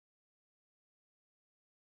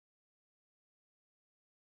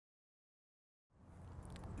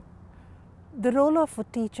The role of a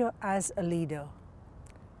teacher as a leader.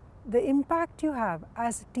 The impact you have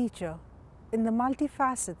as a teacher in the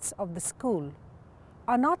multifacets of the school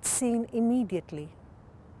are not seen immediately.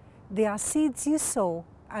 They are seeds you sow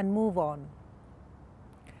and move on.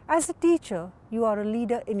 As a teacher, you are a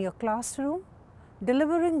leader in your classroom,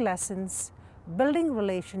 delivering lessons, building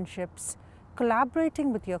relationships,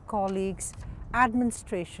 collaborating with your colleagues,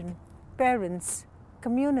 administration, parents,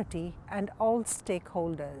 community, and all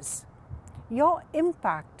stakeholders. Your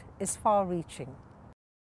impact is far-reaching.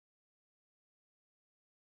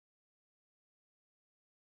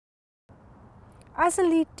 As a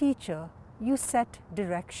lead teacher, you set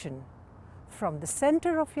direction from the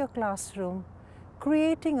center of your classroom,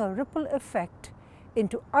 creating a ripple effect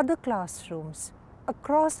into other classrooms,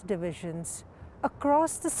 across divisions,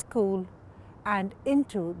 across the school, and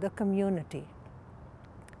into the community.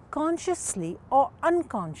 Consciously or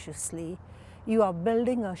unconsciously, you are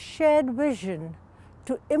building a shared vision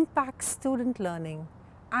to impact student learning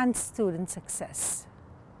and student success.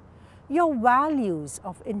 Your values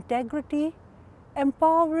of integrity,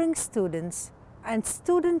 empowering students, and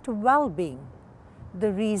student well-being,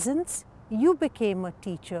 the reasons you became a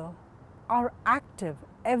teacher, are active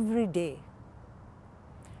every day.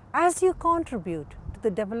 As you contribute to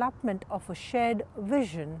the development of a shared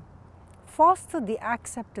vision, foster the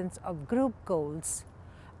acceptance of group goals,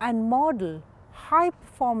 and model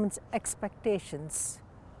high-performance expectations,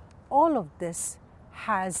 all of this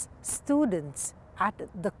has students at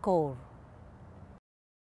the core.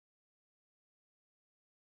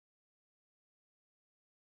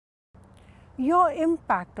 Your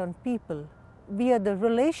impact on people via the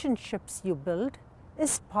relationships you build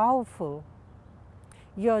is powerful.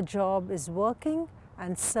 Your job is working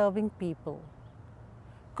and serving people.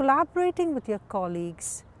 Collaborating with your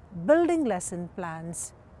colleagues, building lesson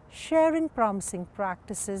plans, sharing promising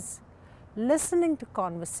practices, listening to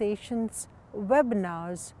conversations,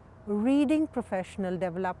 webinars, reading professional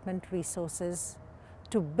development resources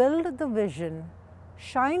to build the vision,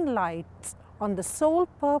 shine lights on the sole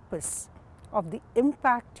purpose of the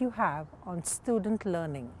impact you have on student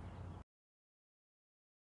learning.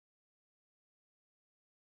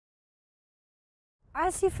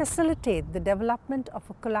 As you facilitate the development of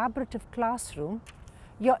a collaborative classroom,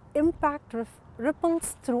 your impact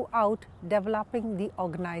ripples throughout developing the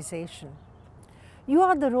organization. You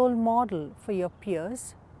are the role model for your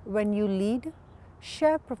peers when you lead,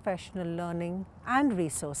 share professional learning and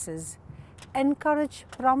resources, encourage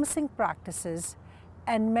promising practices,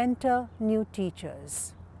 and mentor new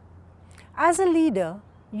teachers. As a leader,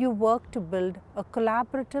 you work to build a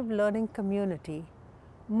collaborative learning community,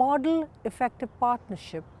 model effective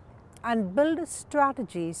partnership, and build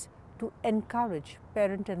strategies to encourage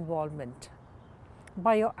parent involvement.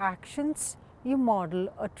 By your actions, you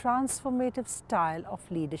model a transformative style of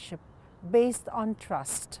leadership based on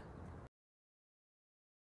trust.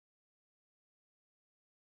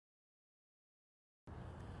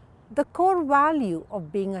 The core value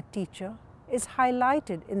of being a teacher is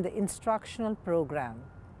highlighted in the instructional program.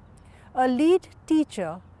 A lead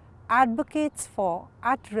teacher advocates for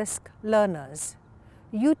at-risk learners,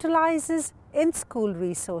 utilizes in-school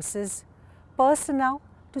resources, personnel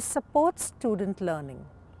to support student learning.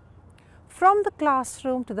 From the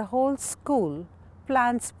classroom to the whole school,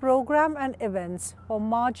 plans program and events for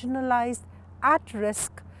marginalized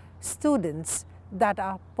at-risk students that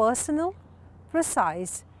are personal,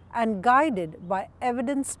 precise, and guided by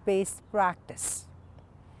evidence-based practice.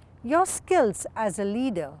 Your skills as a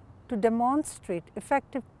leader to demonstrate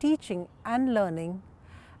effective teaching and learning,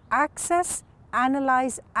 access,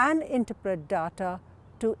 analyze, and interpret data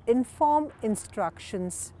to inform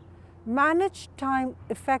instructions, manage time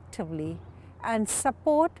effectively, and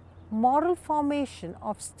support moral formation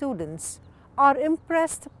of students are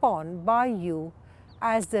impressed upon by you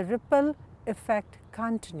as the ripple effect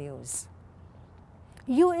continues.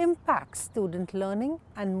 You impact student learning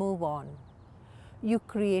and move on. You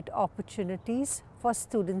create opportunities for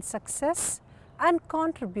student success and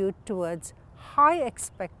contribute towards high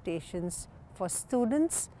expectations for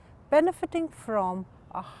students benefiting from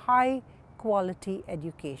a high quality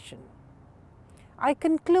education. I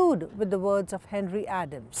conclude with the words of Henry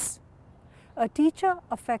Adams. A teacher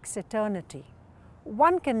affects eternity.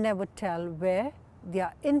 One can never tell where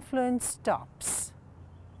their influence stops.